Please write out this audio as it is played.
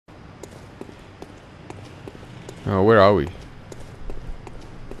Oh, where are we?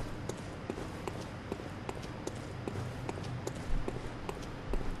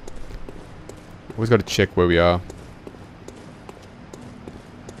 Always got to check where we are.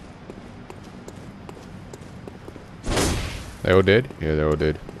 They all dead? Yeah, they're all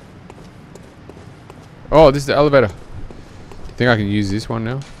dead. Oh, this is the elevator. Do you think I can use this one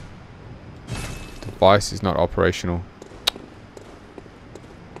now? Device is not operational.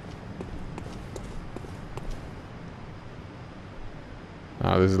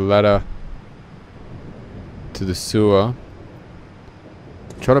 There's a ladder to the sewer.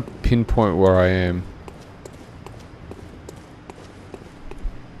 Try to pinpoint where I am.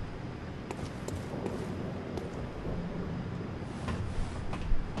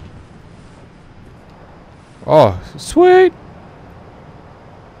 Oh, sweet!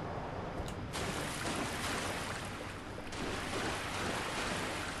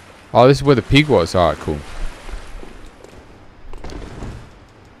 Oh, this is where the pig was. Alright, cool.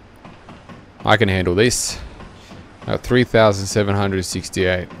 I can handle this.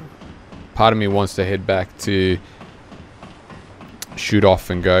 3,768. Part of me wants to head back to shoot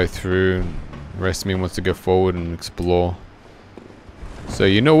off and go through. The rest of me wants to go forward and explore. So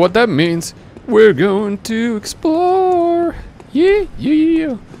you know what that means. We're going to explore. Yeah, yeah,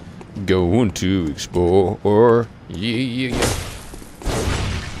 yeah. Going to explore. Yeah, yeah, yeah.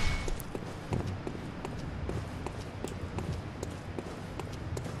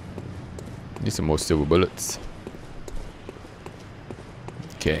 Need some more silver bullets.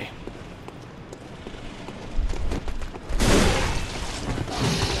 Okay.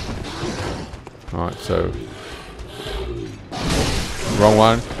 Alright, so wrong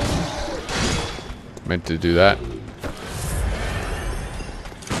one. Meant to do that.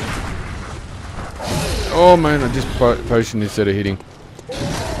 Oh man, I just potioned instead of hitting.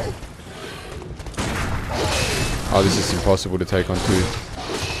 Oh, this is impossible to take on too.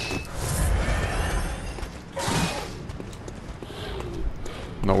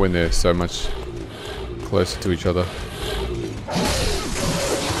 Not when they're so much closer to each other.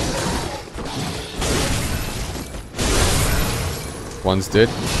 One's dead.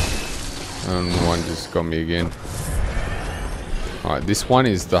 And one just got me again. Alright, this one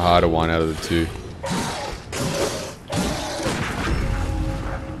is the harder one out of the two.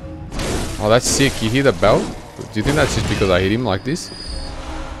 Oh, that's sick. You hear the bell? Do you think that's just because I hit him like this?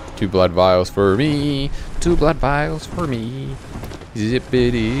 2 blood vials for me. 2 blood vials for me.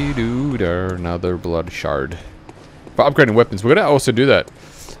 Zippity doo dah, another blood shard. For upgrading weapons, we're gonna also do that.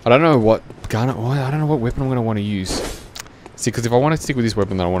 I don't know what gun. I don't know what weapon I'm gonna want to use. See, because if I want to stick with this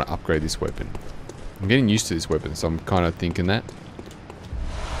weapon, then I want to upgrade this weapon. I'm getting used to this weapon, so I'm kind of thinking that.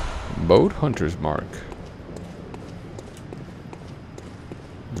 Boat Hunter's Mark.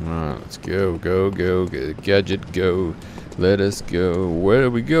 Alright, let's go, go, go, go, gadget, go. Let us go. Where are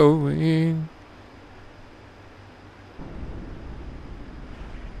we going?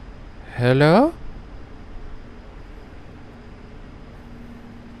 Hello?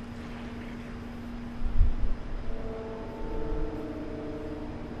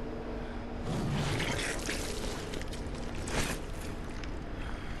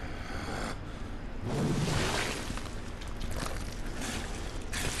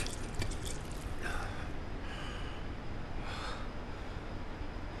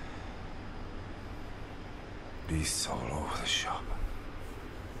 Beasts all over the shop.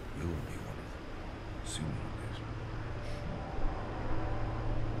 You will be one of them, sooner or later.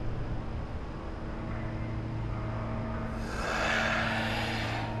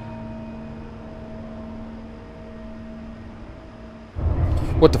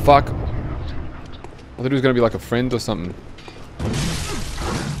 What the fuck? I thought he was gonna be like a friend or something.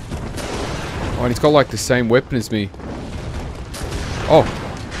 Oh, and he's got like the same weapon as me. Oh.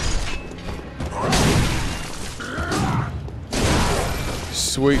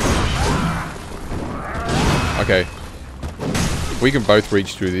 Sweet. Okay. We can both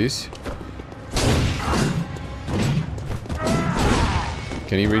reach through this.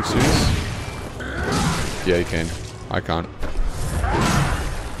 Can he reach through this? Yeah, he can. I can't.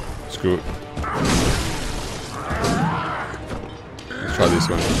 Screw it. Let's try this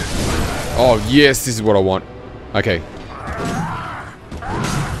one. Oh, yes, this is what I want. Okay.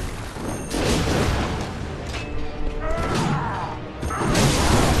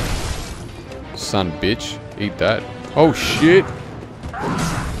 Son bitch. Eat that. Oh shit.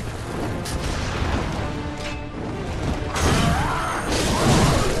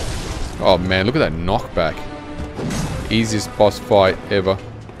 Oh man, look at that knockback. Easiest boss fight ever.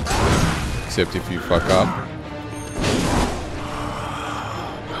 Except if you fuck up.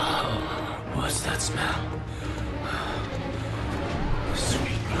 What's that smell?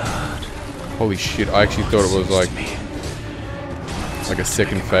 Holy shit, I actually thought it was like a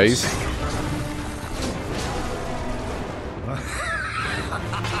second phase.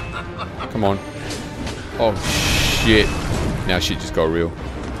 Come on. Oh shit. Now shit just got real.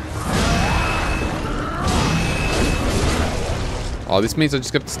 Oh, this means I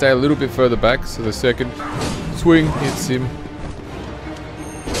just have to stay a little bit further back so the second swing hits him.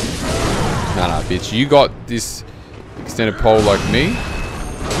 Nah, bitch. You got this extended pole like me.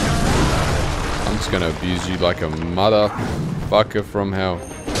 I'm just gonna abuse you like a motherfucker from hell.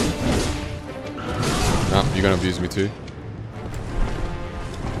 Nah, you're gonna abuse me too.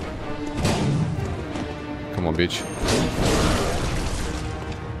 Come on, bitch.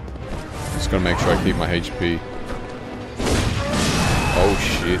 Just gotta make sure I keep my HP. Oh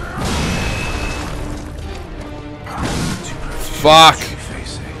shit. Fuck!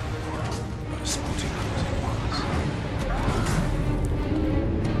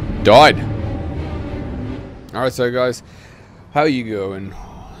 Died. Alright, so guys, how are you going?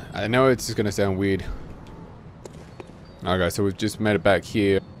 I know it's just gonna sound weird. Alright guys, so we've just made it back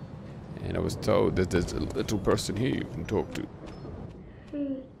here. And I was told that there's a little person here you can talk to.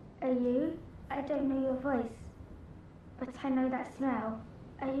 Who are you? I don't know your voice. But I know that smell.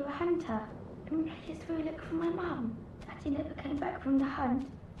 Are you a hunter? Maybe it's through look for my mum. Daddy never came back from the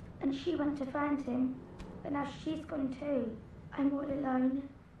hunt. And she went to find him. But now she's gone too. I'm all alone.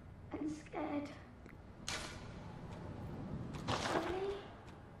 And scared. Really?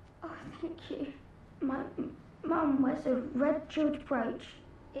 Oh, thank you. My mum wears a red jeweled brooch.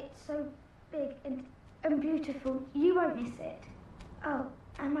 It's so big and beautiful. You won't miss it. Oh,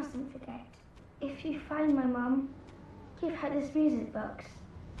 I mustn't forget. If you find my mum, give her this music box.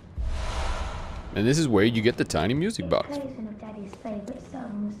 And this is where you get the tiny music box. It plays one of Daddy's favourite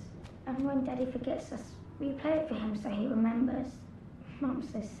songs. And when Daddy forgets us, we play it for him so he remembers. Mum's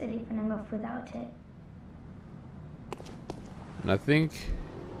so silly running off without it. And I think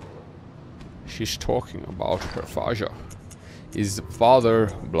she's talking about her father. His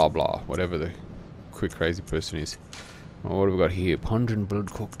father, blah blah, whatever the quick crazy person is. Oh, what have we got here? Pungent blood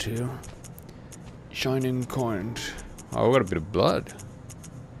cocktail. Shining coin. Oh, we got a bit of blood.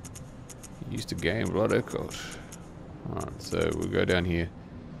 Used to gain blood echoes. Alright, so we'll go down here.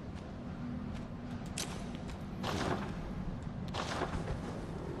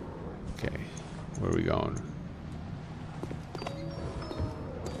 Okay, where are we going?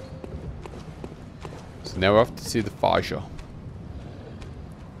 So now we have to see the fascia.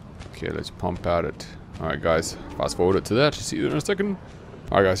 Okay, let's pump out it. Alright guys, fast forward it to that. See you in a second.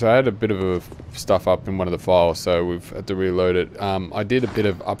 Alright guys, so I had a bit of stuff up in one of the files, so we've had to reload it. I did a bit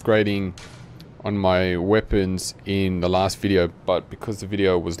of upgrading on my weapons in the last video, but because the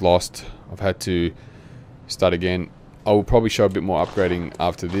video was lost, I've had to start again. I will probably show a bit more upgrading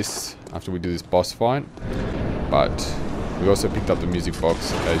after this, after we do this boss fight. But we also picked up the music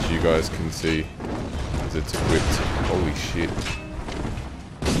box, as you guys can see, as it's equipped. Holy shit.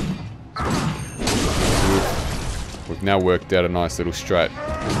 We've now worked out a nice little strat.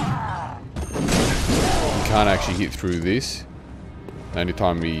 You can't actually hit through this. The only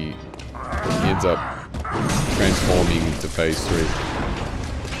time he ends up transforming into phase 3.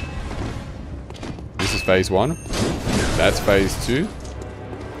 This is phase 1. That's phase 2.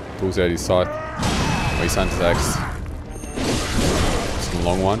 Pulls out his scythe. Or his hunter's axe. It's the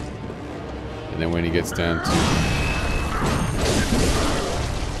long one. And then when he gets down to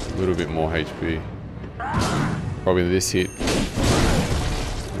a little bit more HP. Probably this hit.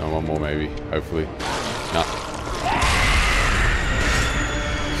 No, one more maybe, hopefully. Nah.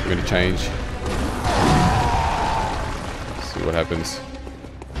 So we're gonna change. See what happens.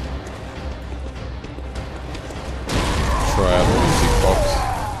 Try out the music box.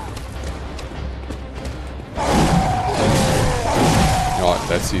 Alright,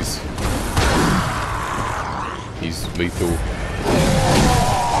 that's his lethal.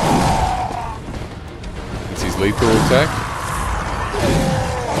 His lethal attack.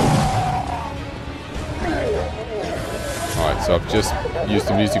 Alright, so I've just used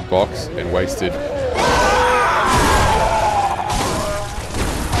the music box and wasted.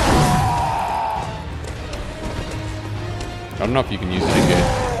 I don't know if you can use it again.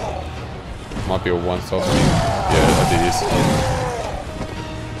 Might be a one-stop thing. Yeah, I did this.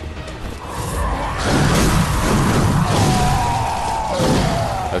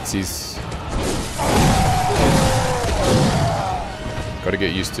 That's his. Gotta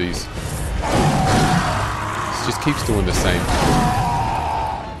get used to these. It just keeps doing the same.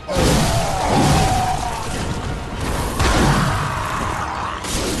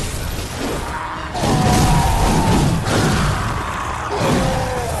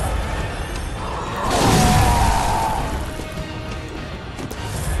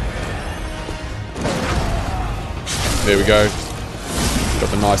 we go.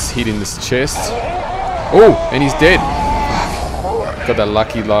 Got the nice hit in this chest. Oh, and he's dead. Fuck. Got that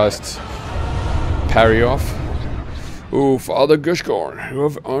lucky last parry off. Oh, Father Gascoigne, you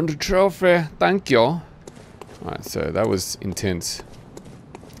have earned a trophy. Thank you. Alright, so that was intense.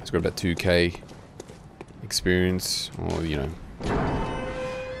 Let's grab that 2k experience, or you know,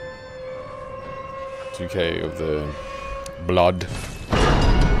 2k of the blood. So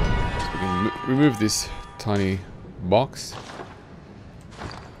we can remove this tiny box.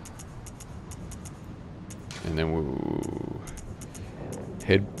 And then we'll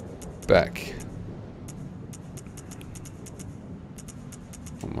head back.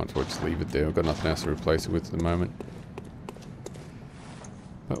 I might as well just leave it there. I've got nothing else to replace it with at the moment.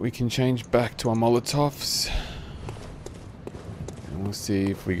 But we can change back to our Molotovs. And we'll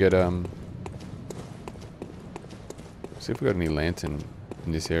see if we get see if we got any lantern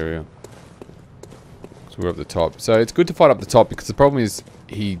in this area. So we're up the top. So it's good to fight up the top because the problem is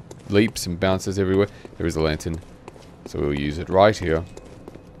he leaps and bounces everywhere. There is a lantern. So we'll use it right here.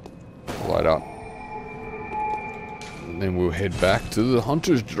 Light up. And then we'll head back to the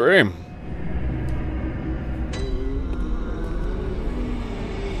Hunter's Dream.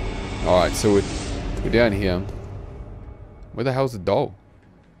 Alright, so we're down here. Where the hell's the doll?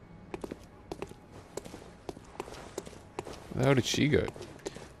 Where the hell did she go?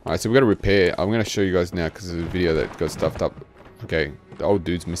 Alright, so we got to repair. I'm going to show you guys now because there's a video that got stuffed up. Okay, the old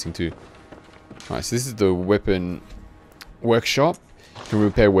dude's missing too. Alright, so this is the weapon workshop. You can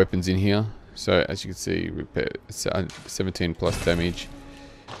repair weapons in here. So as you can see, repair 17 plus damage.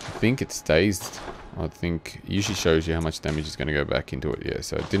 I think it's dazed. I think it usually shows you how much damage is going to go back into it. Yeah,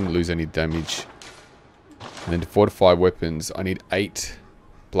 so it didn't lose any damage. And then to fortify weapons, I need 8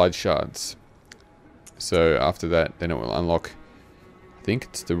 blood shards. So after that, then it will unlock. I think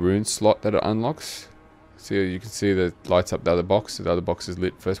it's the rune slot that it unlocks. So you can see that it lights up the other box. The other box is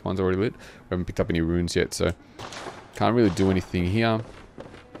lit. First one's already lit. We haven't picked up any runes yet, so can't really do anything here.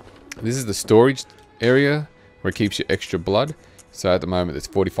 This is the storage area where it keeps your extra blood. So at the moment there's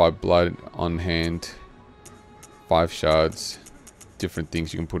 45 blood on hand, 5 shards, different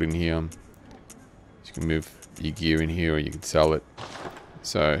things you can put in here. You can move your gear in here or you can sell it.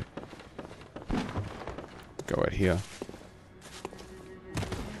 So go out here.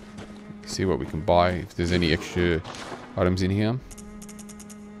 See what we can buy, if there's any extra items in here.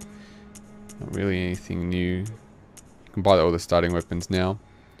 Not really anything new. You can buy all the starting weapons now.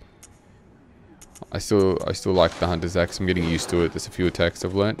 I still like the Hunter's Axe. I'm getting used to it. There's a few attacks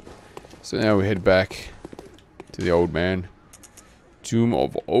I've learnt. So now we head back to the old man. Tomb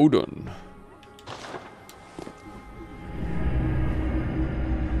of Odin.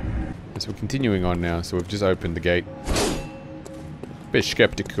 So we're continuing on now. So we've just opened the gate. Bit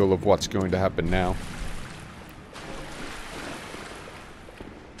skeptical of what's going to happen now.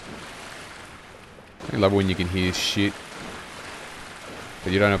 I love when you can hear shit,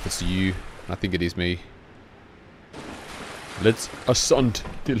 but you don't know if it's you. I think it is me. Let's ascend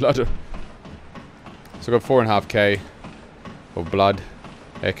the ladder. So I've got 4.5k of blood.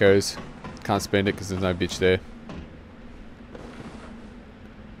 Echoes. Can't spend it because there's no bitch there.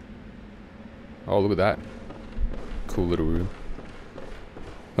 Oh, look at that. Cool little room.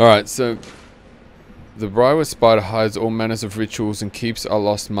 Alright, so the Briar Spider hides all manners of rituals and keeps our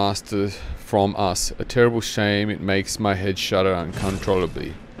lost master from us. A terrible shame, it makes my head shudder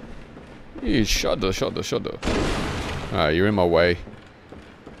uncontrollably. Shudder, shudder, shudder. Alright, you're in my way.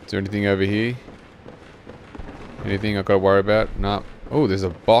 Is there anything over here? Anything I gotta worry about? Nah. Oh, there's a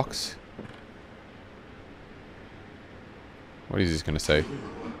box. What is this gonna say?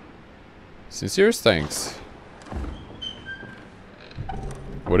 Sincerest thanks.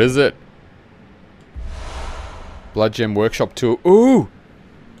 What is it? Blood Gem Workshop Tool. Ooh!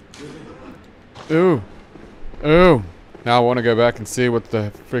 Ooh! Ooh! Now I want to go back and see what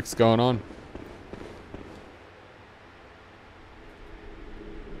the frick's going on.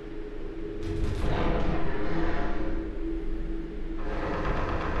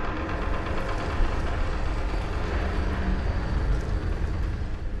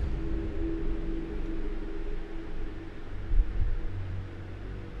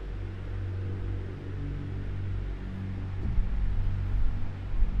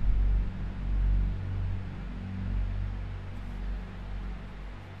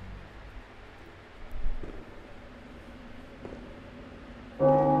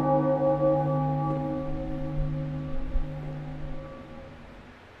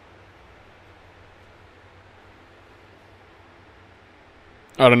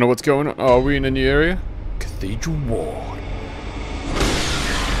 I don't know what's going on. Oh, are we in a new area? Cathedral Ward.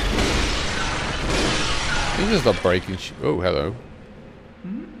 You just stop breaking shit. Oh, hello.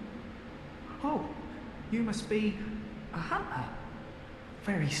 Hmm? Oh, you must be a hunter.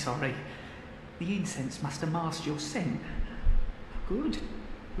 Very sorry. The incense must have masked your scent. Good,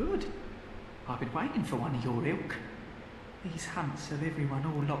 good. I've been waiting for one of your ilk. These hunts have everyone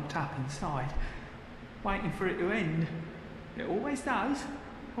all locked up inside, waiting for it to end. It always does.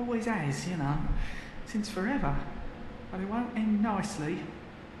 Always has, you know, since forever. But it won't end nicely.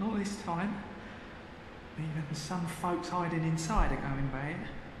 Not this time. Even some folks hiding inside are going bad.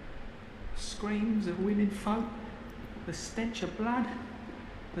 Screams of women folk, the stench of blood,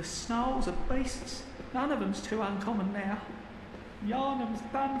 the snarls of beasts. None of them's too uncommon now. Yharnam's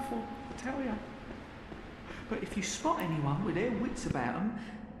done for, I tell ya. But if you spot anyone with their wits about them,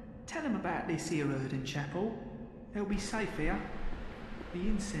 tell them about this here Erden chapel. They'll be safe here. The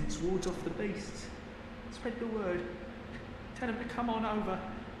incense wards off the beasts. Spread the word. Tell them to come on over.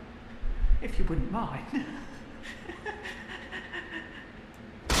 If you wouldn't mind.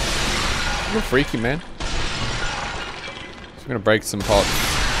 You're freaky, man. Just gonna break some pots.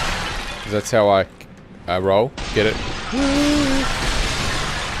 'Cause that's how I roll. Get it?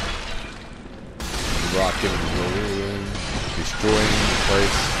 Rocking and rolling. Destroying the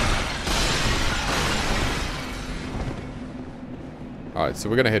place. Alright, so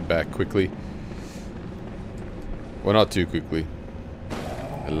we're gonna head back quickly. Well, not too quickly.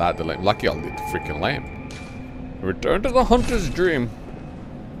 Light the lamp. Lucky I'll lit the freaking lamp. Return to the hunter's dream.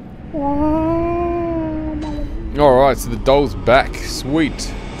 Alright, so the doll's back.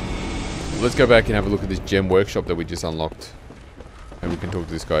 Sweet. Let's go back and have a look at this gem workshop that we just unlocked. And we can talk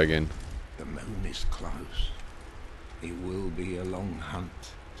to this guy again. The moon is close. It will be a long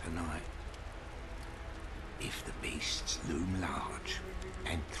hunt tonight. If the beasts loom large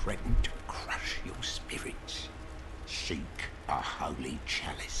and threaten to crush your spirits, seek a holy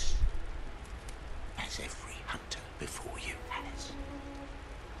chalice, as every hunter before you has.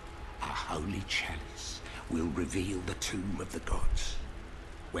 A holy chalice will reveal the tomb of the gods,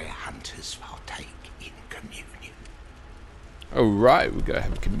 where hunters partake in communion. Alright, we gotta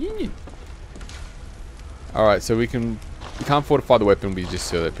have communion. Alright, so we can't fortify the weapon, we just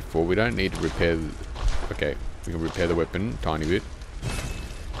saw that before. We don't need to repair the, okay, we can repair the weapon a tiny bit.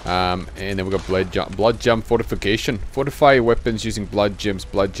 And then we've got blood gem fortification. Fortify your weapons using blood gems.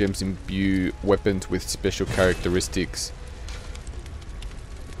 Blood gems imbue weapons with special characteristics.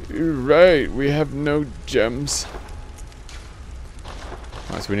 Right, we have no gems.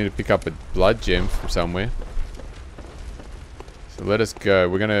 Alright, so we need to pick up a blood gem from somewhere. So let us go.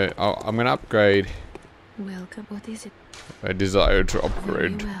 We're gonna, I'm gonna upgrade. Welcome. What is it? I desire to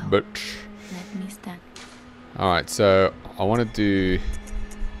upgrade, Very well. but Let me stand. alright, so I want to do.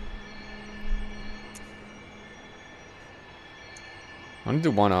 I want to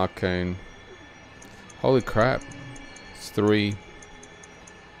do one arcane. Holy crap. It's 3.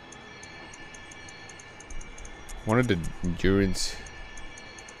 I wanted the endurance.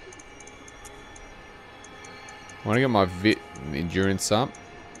 I want to get my endurance up.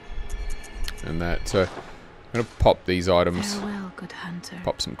 And that. So I'm going to pop these items. Farewell, good hunter.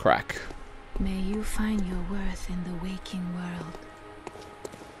 Pop some crack. May you find your worth in the waking world.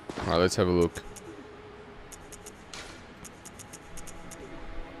 Alright, let's have a look.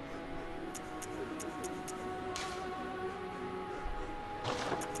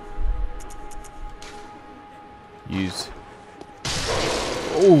 Use.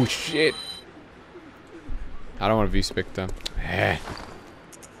 Oh shit! I don't want to view Spectre. Eh.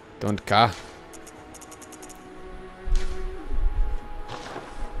 Don't care.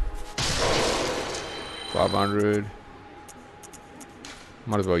 $500.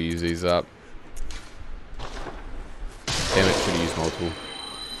 Might as well use these up. Damn it, should have used multiple.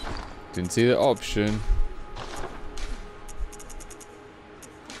 Didn't see the option.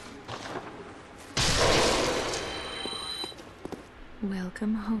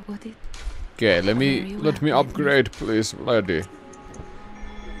 Welcome home. What it? Okay, let Very me well. upgrade, please, lady.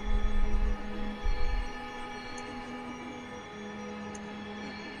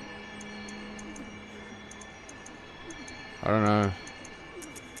 I don't know.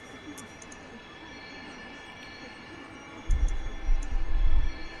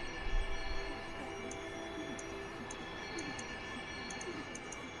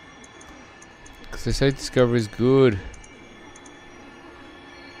 Because they say discovery is good.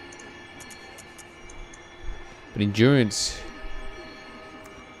 But endurance,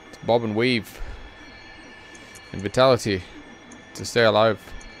 to bob and weave, and vitality to stay alive.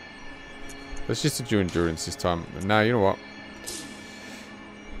 Let's just do endurance this time. No, you know what?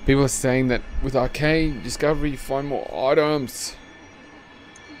 People are saying that with arcane discovery, you find more items.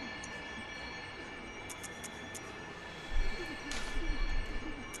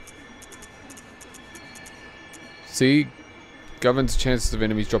 See, governs chances of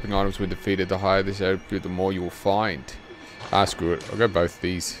enemies dropping items when defeated. The higher this attribute, the more you will find. Ah, screw it. I'll go both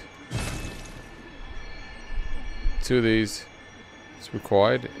these. 2 of these. It's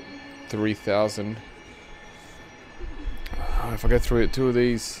required. 3,000. If I go through it, 2 of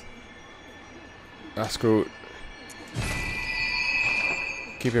these. Ah, screw it.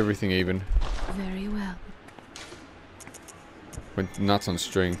 Keep everything even. Very well. Went nuts on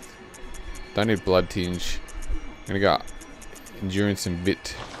strength. Don't need blood tinge. I'm gonna go endurance and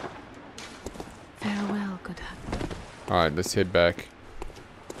bit. Farewell, good husband. Alright, let's head back.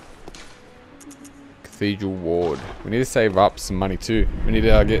 Cathedral Ward. We need to save up some money too. We need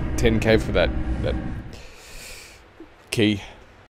to get 10k for that key.